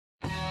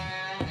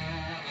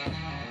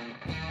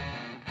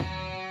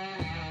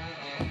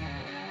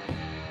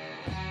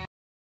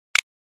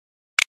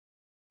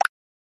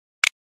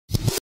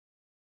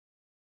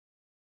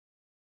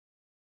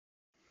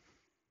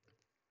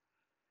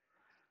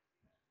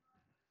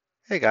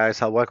Hey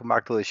guys, welcome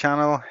back to the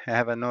channel. I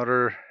have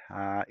another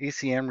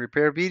ECM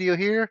repair video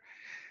here.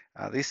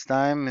 This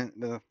time,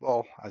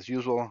 well, as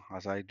usual,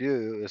 as I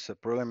do, is a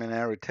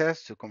preliminary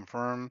test to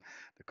confirm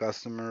the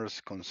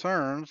customer's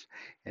concerns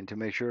and to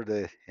make sure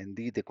that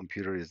indeed the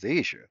computer is the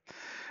issue.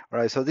 All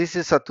right, so this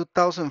is a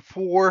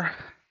 2004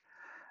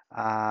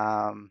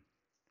 um,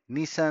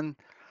 Nissan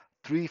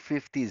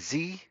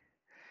 350Z.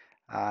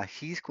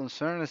 His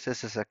concern is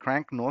this is a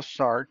crank, no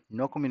start,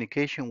 no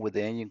communication with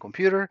the engine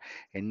computer,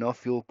 and no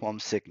fuel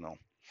pump signal.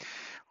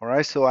 All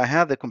right, so I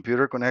have the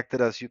computer connected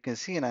as you can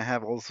see, and I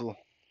have also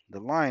the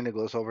line that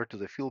goes over to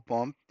the fuel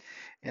pump,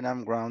 and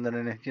I'm grounded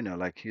in it,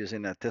 like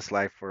using a test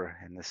light for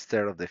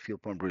instead of the fuel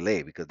pump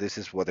relay, because this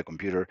is what the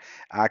computer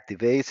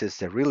activates. It's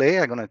the relay.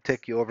 I'm gonna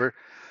take you over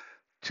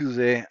to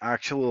the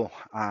actual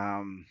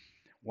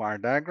wire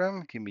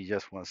diagram. Give me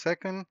just 1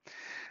 second.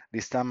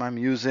 This time I'm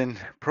using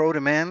Pro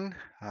Demand,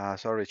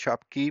 sorry,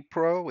 Chop Key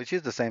Pro, which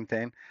is the same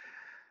thing.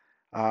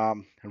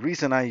 The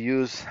reason I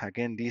use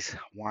again these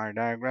wire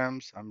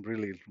diagrams, I'm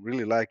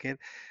really like it,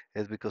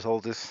 is because all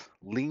these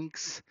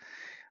links.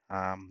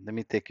 Let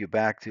me take you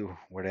back to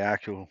where the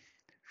actual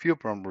fuel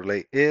pump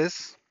relay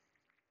is.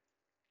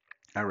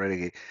 I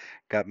already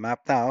got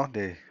mapped out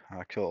the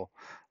actual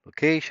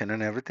location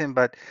and everything.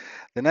 But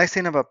the nice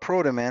thing about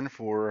Pro Demand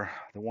for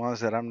the ones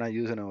that I'm not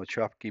using on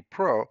Shopkeep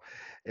Pro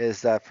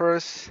is that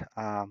first,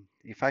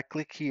 if I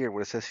click here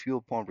where it says fuel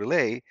pump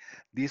relay,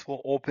 these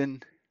will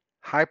open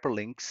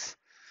hyperlinks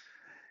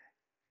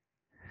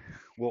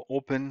will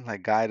open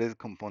like guided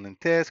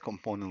component test,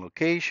 component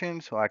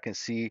location, so I can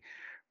see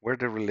where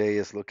the relay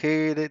is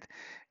located.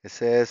 It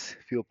says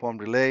fuel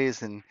pump relay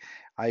is in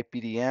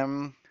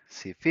IPDM,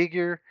 see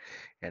figure,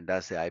 and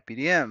that's the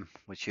IPDM,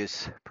 which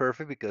is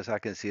perfect because I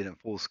can see it in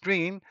full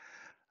screen.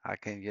 I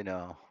can,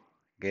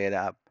 get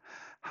up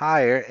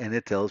higher and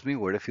it tells me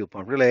where the fuel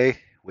pump relay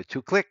with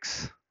 2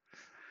 clicks.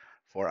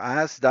 For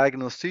us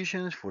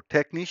diagnosticians, for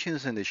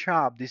technicians in the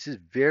shop, this is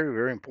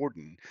very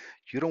important.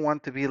 You don't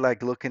want to be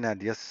like looking at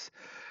just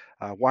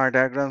wire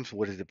diagrams.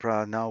 What is the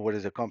product now? What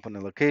is the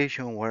component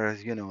location? Where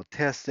is,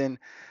 testing?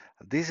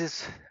 This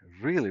is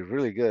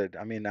really good.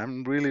 I mean,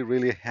 I'm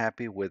really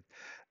happy with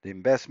the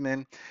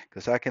investment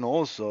because I can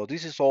also,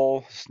 this is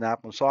all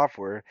Snap-on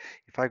software.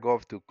 If I go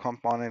up to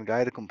component,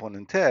 guided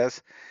component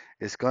test,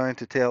 it's going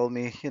to tell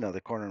me,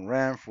 the current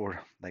RAM for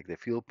like the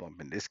fuel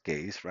pump in this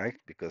case, right?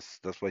 Because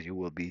that's what you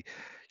will be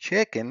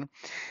checking.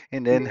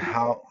 And then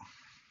how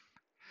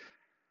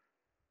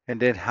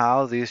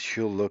this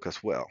should look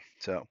as well.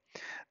 So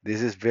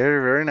this is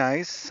very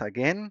nice.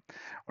 Again,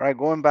 all right,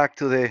 going back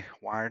to the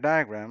wire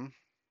diagram.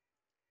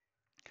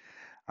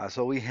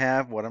 So we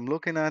have what I'm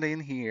looking at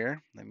in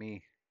here. Let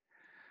me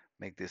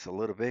make this a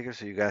little bigger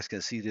so you guys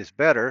can see this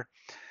better.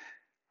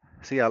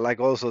 See, I like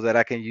also that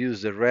I can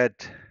use the red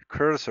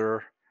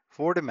cursor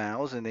for the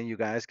mouse and then you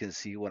guys can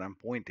see what I'm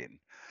pointing.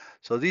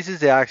 So this is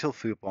the actual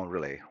fuel pump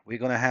relay. We're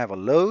going to have a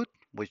load,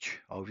 which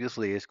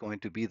obviously is going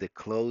to be the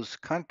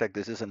closed contact.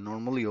 This is a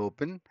normally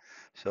open.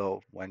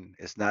 So when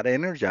it's not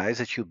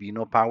energized, it should be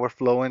no power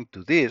flowing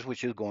to this,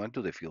 which is going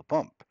to the fuel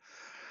pump.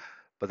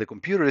 But the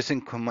computer is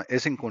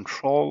in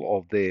control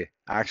of the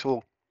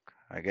actual,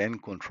 again,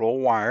 control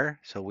wire.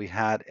 So we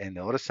had on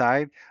the other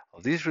side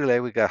of this relay,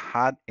 we got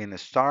hot in a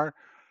start,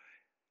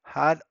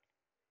 hot,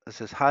 it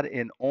says hot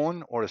in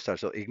on or start.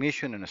 So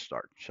ignition and a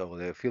start. So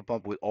the fuel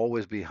pump will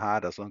always be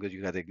hot as long as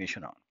you got the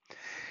ignition on.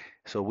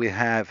 So we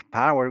have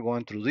power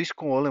going through this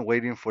coil and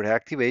waiting for the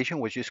activation,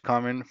 which is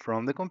coming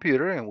from the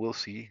computer. And we'll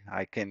see,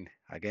 I can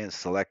again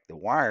select the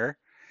wire.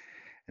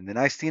 And the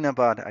nice thing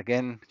about,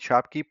 again,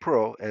 Shopkeep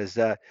Pro is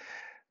that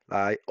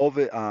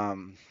over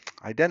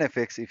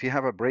Identifix, if you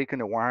have a break in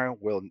the wire,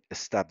 will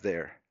stop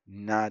there,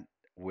 not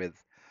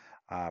with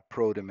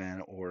Pro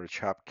Demand or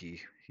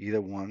Shopkey.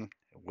 Either one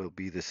will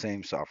be the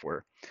same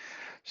software.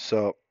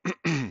 So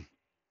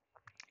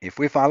if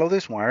we follow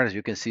this wire, as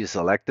you can see,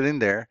 selected in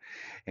there,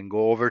 and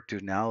go over to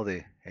now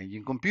the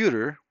engine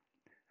computer.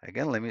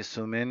 Again, let me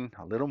zoom in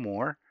a little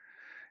more.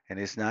 And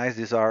it's nice.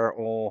 These are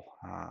all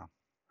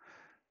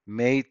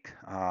made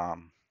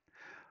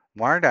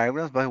wire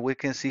diagrams, but we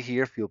can see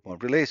here fuel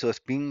pump relay. So it's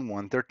pin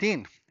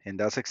 113. And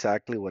that's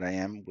exactly what I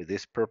am with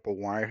this purple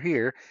wire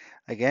here.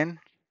 Again,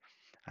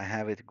 I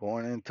have it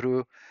going in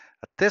through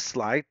a test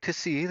light to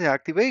see the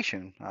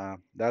activation.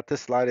 That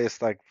test light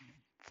is like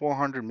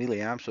 400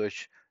 milliamps, so it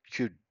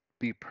should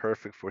be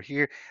perfect for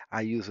here.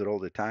 I use it all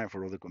the time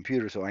for all the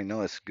computers, so I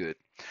know it's good.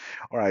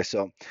 All right,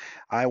 so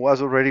I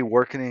was already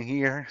working in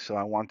here, so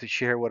I want to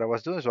share what I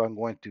was doing. So I'm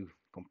going to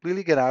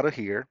completely get out of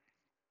here.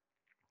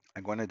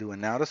 I'm going to do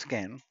an auto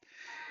scan.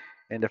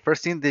 And the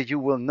first thing that you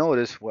will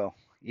notice, well,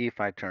 if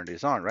I turn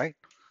this on, right,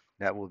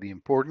 that will be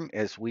important,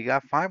 is we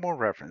got 5 more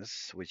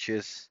reference, which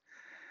is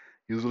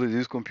usually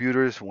these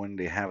computers, when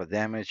they have a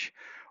damage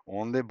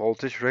on the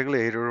voltage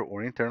regulator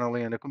or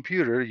internally in the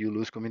computer, you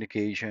lose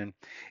communication.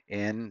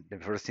 And the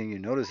first thing you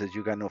notice is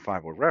you got no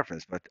 5-volt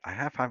reference. But I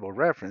have 5-volt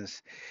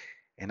reference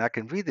and I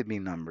can read the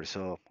bin number.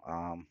 So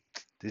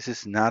this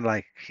is not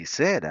like he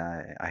said.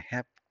 I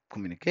have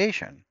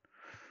communication.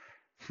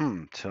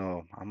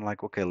 So I'm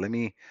like, okay, let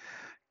me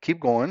keep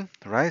going,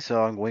 right?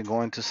 So we're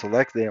going to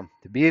select the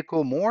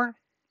vehicle more.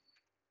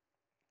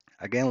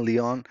 Again,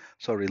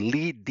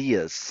 Lee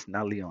Diaz,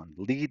 not Leon,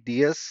 Lee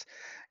Diaz.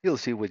 You'll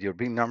see with your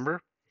VIN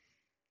number.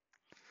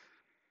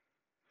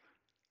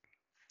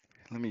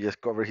 Let me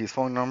just cover his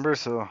phone number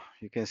so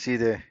you can see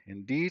the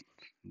indeed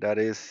that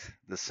is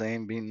the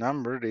same VIN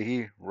number that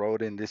he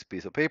wrote in this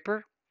piece of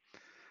paper.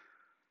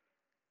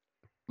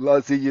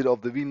 Last digit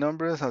of the VIN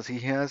numbers as he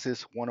has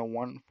is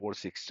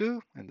 101462,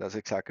 and that's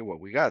exactly what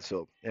we got.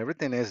 So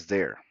everything is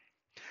there.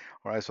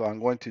 All right, so I'm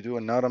going to do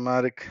an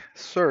automatic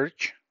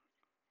search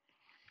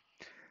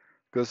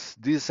because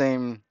this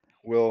same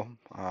will,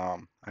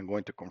 I'm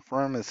going to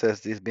confirm it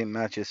says this bin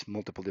matches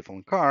multiple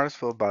different cars.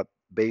 So, but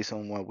based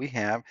on what we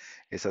have,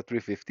 it's a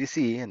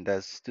 350C and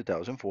that's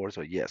 2004.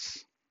 So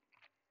yes.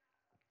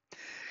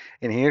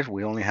 And here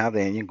we only have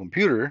the engine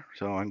computer.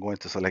 So I'm going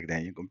to select the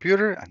engine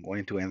computer. I'm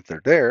going to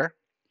enter there.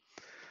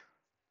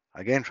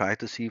 Again, try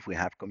to see if we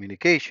have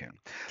communication.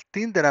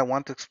 Thing that I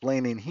want to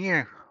explain in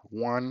here,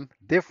 one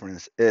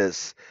difference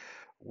is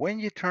when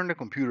you turn the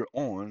computer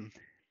on,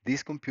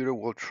 this computer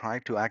will try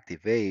to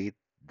activate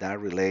that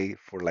relay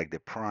for like the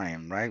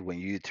prime, right? When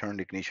you turn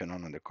the ignition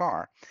on in the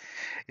car.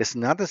 It's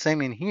not the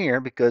same in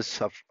here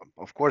because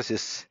of course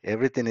it's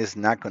everything is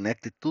not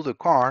connected to the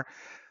car,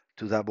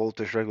 to that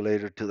voltage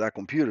regulator, to that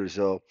computer.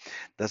 So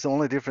that's the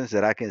only difference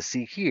that I can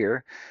see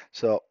here.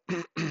 So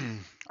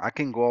I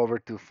can go over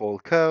to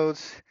fault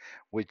codes,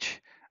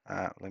 which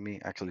let me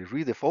actually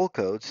read the fault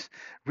codes.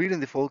 Reading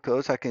the fault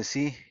codes, I can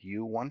see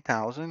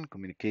U1000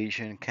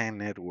 communication CAN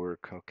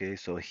network. Okay,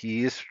 so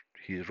he's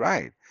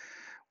right.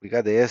 We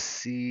got the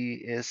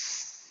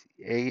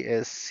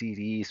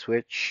ASCD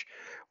switch,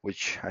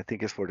 which I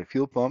think is for the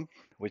fuel pump,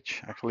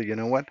 which actually, you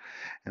know what?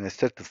 And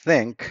instead to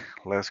think,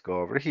 let's go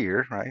over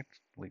here, right?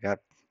 We got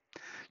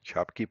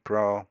Shopkeep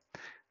Pro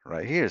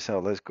right here. So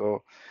let's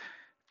go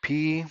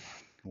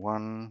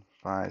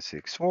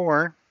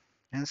P1564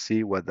 and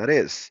see what that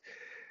is.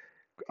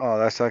 Oh,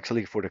 that's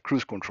actually for the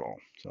cruise control.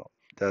 So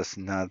that's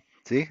not,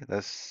 see,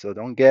 that's, so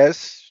don't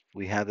guess.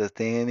 We have the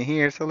thing in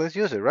here, so let's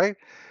use it, right?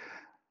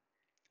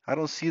 I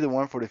don't see the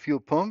one for the fuel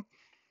pump.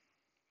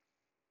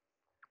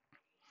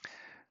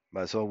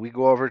 But so we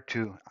go over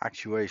to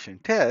actuation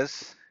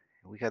tests.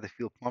 We got the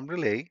fuel pump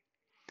relay.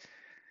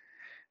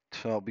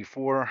 So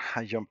before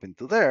I jump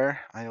into there,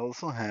 I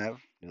also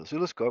have the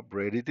oscilloscope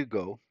ready to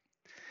go.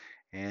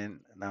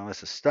 And now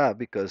it's a stop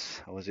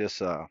because I was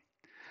just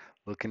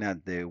looking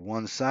at the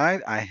one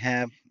side. I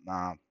have,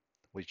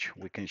 which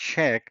we can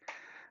check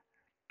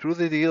through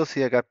the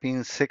DLC. I got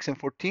pins 6 and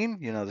 14.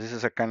 You know, this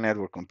is a CAN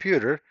network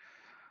computer.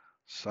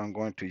 So I'm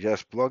going to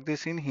just plug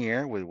this in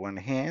here with one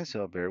hand.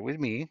 So bear with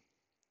me.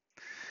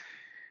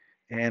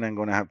 And I'm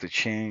going to have to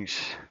change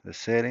the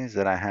settings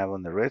that I have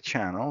on the red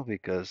channel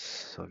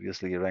because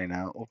obviously right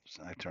now, oops,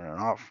 I turn it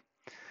off.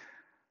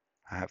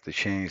 I have to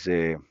change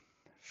the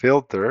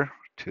filter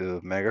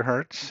to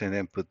megahertz and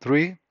then put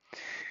 3.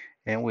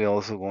 And we're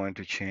also going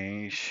to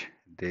change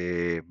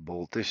the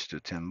voltage to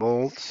 10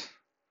 volts.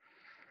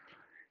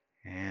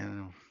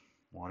 And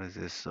what is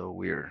this so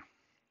weird?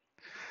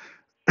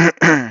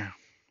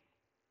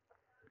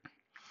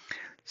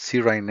 See,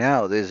 right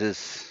now, this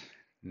is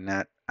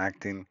not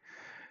acting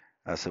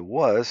as it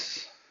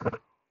was.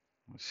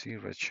 Let's see,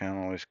 red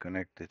channel is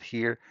connected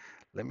here.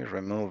 Let me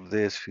remove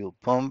this fuel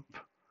pump.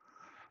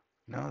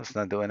 No, it's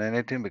not doing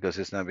anything because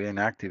it's not being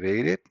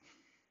activated.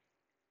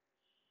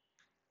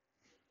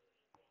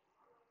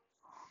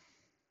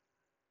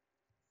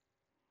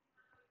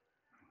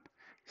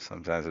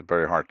 Sometimes it's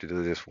very hard to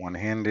do this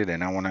one-handed,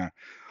 and I want to,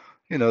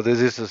 do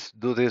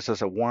this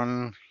as a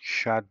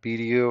one-shot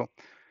video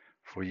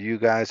for you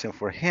guys and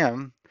for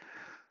him.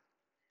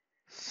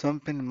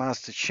 Something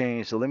must have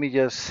changed. So let me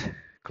just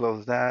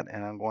close that,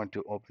 and I'm going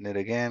to open it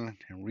again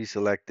and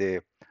reselect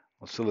the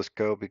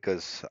oscilloscope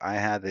because I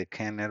had the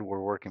CAN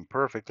network working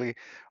perfectly,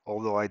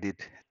 although I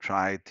did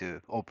try to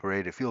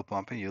operate a fuel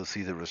pump, and you'll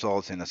see the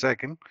results in a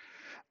second.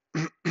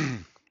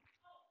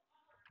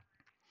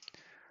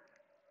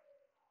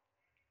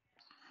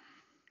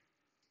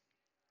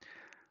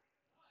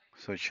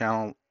 So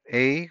channel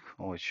A,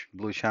 which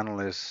blue channel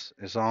is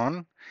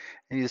on,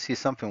 and you see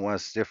something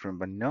was different,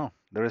 but no,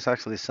 there is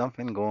actually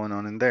something going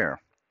on in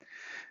there.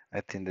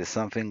 I think there's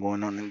something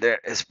going on in there.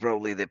 It's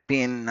probably the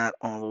pin not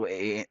all the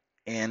way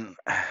in.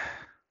 All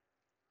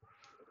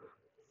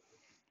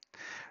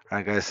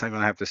right, guys, I'm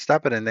gonna have to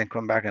stop it and then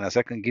come back in a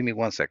second. Give me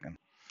 1 second.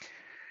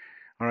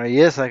 All right,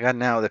 yes, I got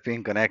now the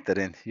pin connected,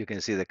 and you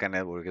can see the CAN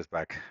network is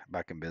back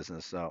in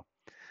business. So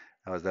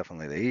that was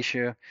definitely the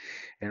issue.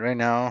 And right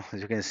now,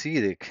 as you can see,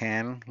 the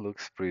CAN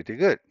looks pretty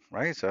good,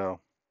 right?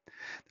 So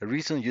the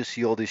reason you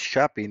see all this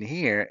shopping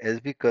here is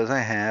because I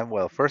have,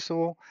 well, first of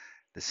all,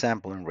 the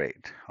sampling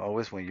rate.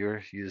 Always when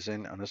you're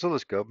using an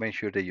oscilloscope, make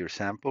sure that your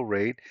sample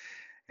rate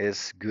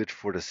is good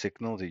for the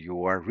signal that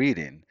you are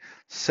reading.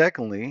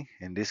 Secondly,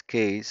 in this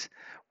case,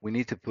 we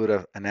need to put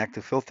an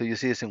active filter. You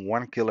see it's in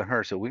 1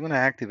 kilohertz. So we're going to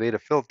activate a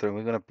filter and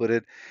we're going to put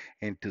it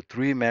into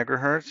 3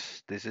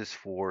 megahertz. This is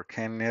for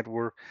CAN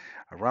network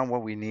around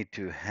what we need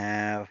to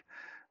have,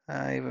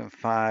 even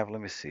 5.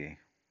 Let me see.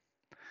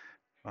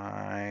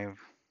 5.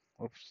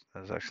 Oops,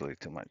 that's actually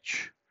too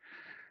much.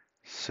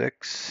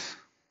 6.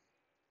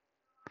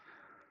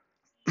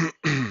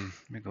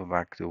 Let me go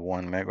back to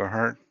 1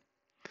 megahertz.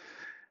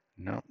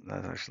 No,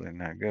 that's actually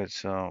not good.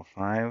 So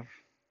 5.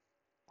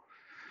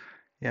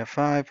 Yeah,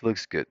 5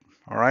 looks good.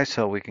 All right,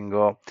 so we can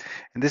go.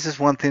 And this is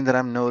one thing that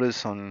I've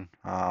noticed on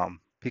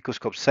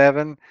Picoscope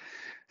 7.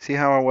 See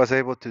how I was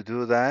able to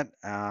do that?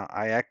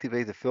 I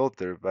activate the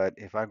filter, but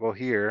if I go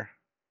here,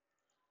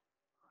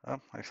 oh,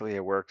 actually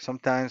it works.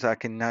 Sometimes I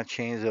cannot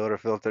change the auto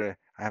filter.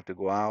 I have to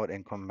go out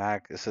and come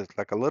back. This is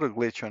like a little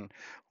glitch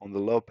on the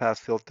low pass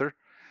filter.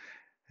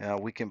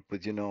 We can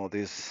put,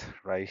 this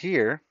right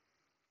here,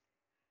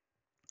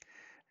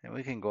 and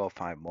we can go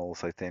 5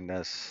 moles. I think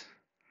that's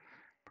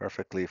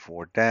perfectly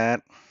for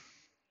that.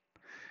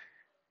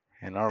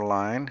 And our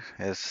line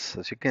is,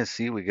 as you can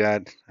see, we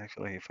got,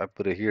 actually, if I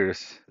put it here,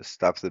 it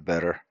stops it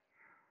better.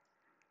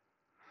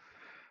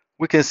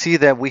 We can see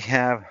that we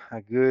have a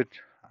good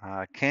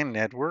CAN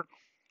network,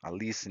 at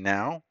least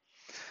now.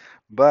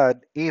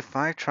 But if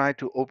I try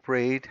to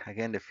operate,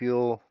 again, the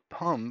fuel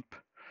pump,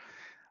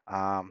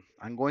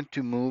 I'm going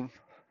to move.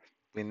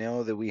 We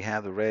know that we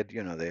have the red,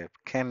 the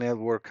CAN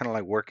network kind of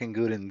like working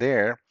good in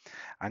there.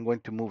 I'm going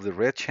to move the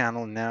red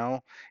channel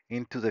now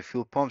into the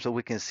fuel pump so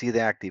we can see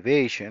the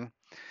activation.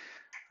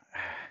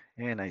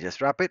 And I just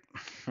drop it.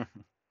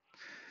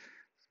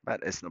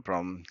 But it's no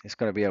problem. It's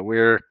going to be a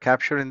weird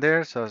capture in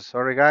there. So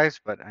sorry, guys,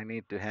 but I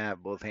need to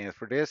have both hands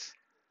for this.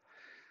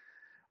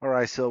 All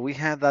right, so we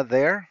have that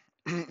there.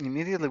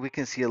 Immediately, we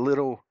can see a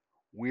little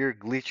weird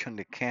glitch on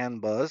the CAN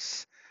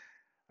bus.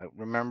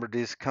 Remember,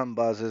 this CAN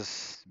bus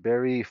is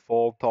very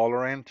fault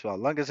tolerant. So as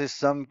long as there's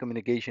some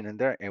communication in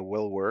there, it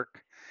will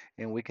work.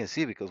 And we can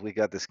see because we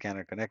got the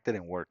scanner connected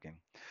and working.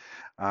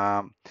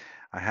 Um,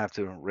 I have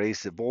to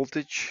raise the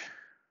voltage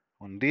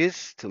on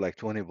this to like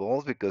 20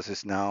 volts because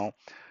it's now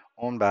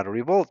on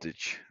battery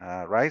voltage,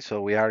 right?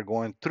 So we are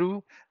going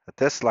through a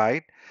test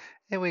light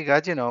and we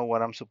got,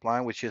 what I'm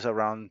supplying, which is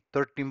around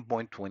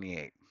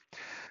 13.28.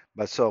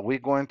 But so we're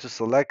going to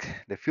select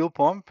the fuel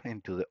pump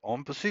into the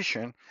on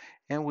position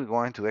and we're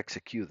going to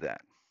execute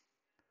that.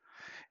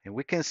 And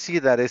we can see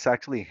that it's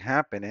actually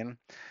happening,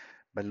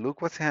 but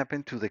look what's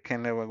happened to the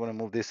camera. We're going to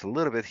move this a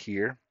little bit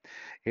here.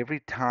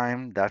 Every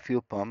time that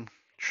fuel pump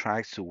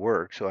tries to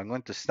work, so I'm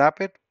going to stop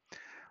it.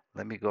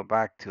 Let me go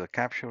back to a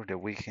capture that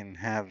we can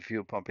have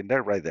fuel pump in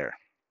there right there.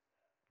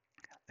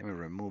 Let me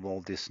remove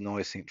all this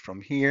noise from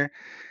here.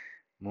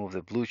 Move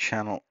the blue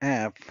channel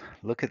app.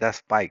 Look at that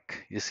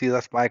spike. You see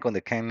that spike on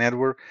the CAN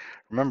network?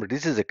 Remember,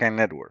 this is a CAN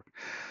network.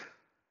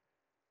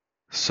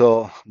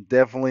 So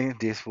definitely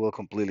this will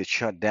completely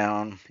shut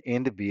down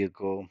in the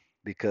vehicle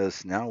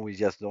because now we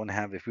just don't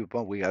have a fuel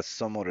pump. We got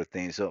some other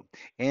things. So,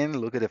 and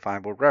look at the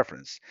 5-volt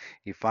reference.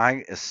 If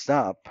I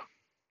stop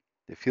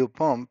the fuel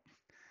pump,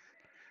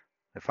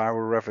 the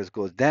 5-volt reference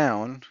goes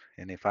down.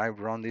 And if I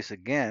run this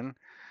again,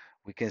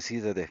 we can see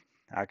that the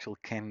actual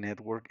CAN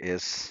network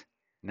is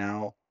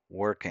now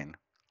working.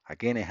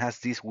 Again, it has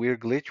this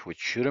weird glitch, which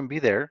shouldn't be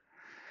there,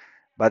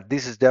 but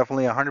this is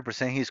definitely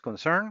 100% his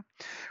concern.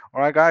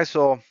 All right, guys.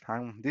 So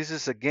this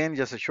is again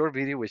just a short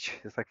video, which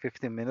is like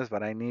 15 minutes,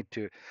 but I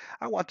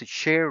want to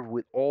share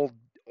with all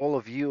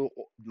of you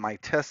my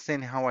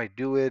testing, how I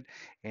do it,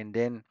 and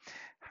then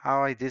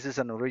this is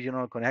an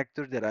original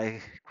connector that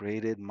I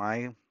created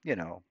my,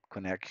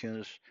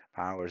 connections,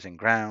 powers and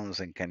grounds,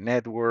 and can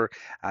network.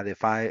 I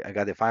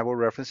got the 5-volt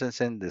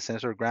reference and the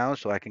sensor ground,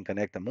 so I can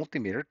connect the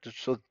multimeter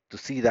to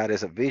see that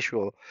as a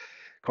visual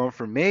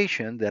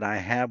confirmation that I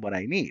have what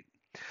I need.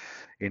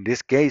 In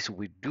this case,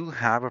 we do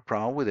have a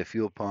problem with the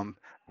fuel pump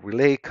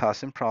relay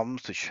causing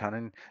problems to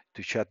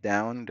shut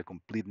down the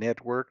complete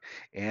network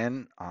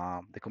and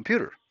the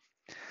computer.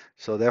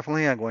 So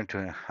definitely I'm going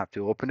to have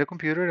to open the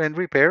computer and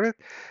repair it.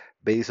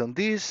 Based on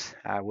this,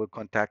 I will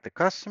contact the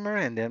customer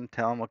and then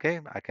tell them,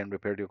 okay, I can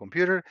repair your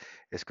computer.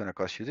 It's going to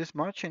cost you this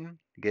much and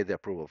get the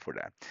approval for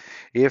that.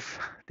 If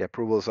the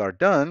approvals are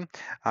done,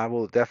 I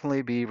will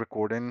definitely be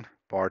recording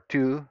part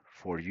 2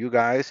 for you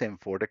guys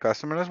and for the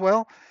customer as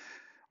well.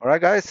 All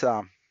right, guys.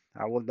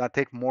 I will not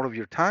take more of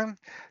your time.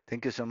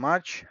 Thank you so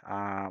much.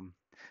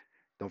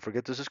 Don't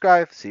forget to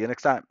subscribe. See you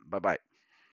next time. Bye bye.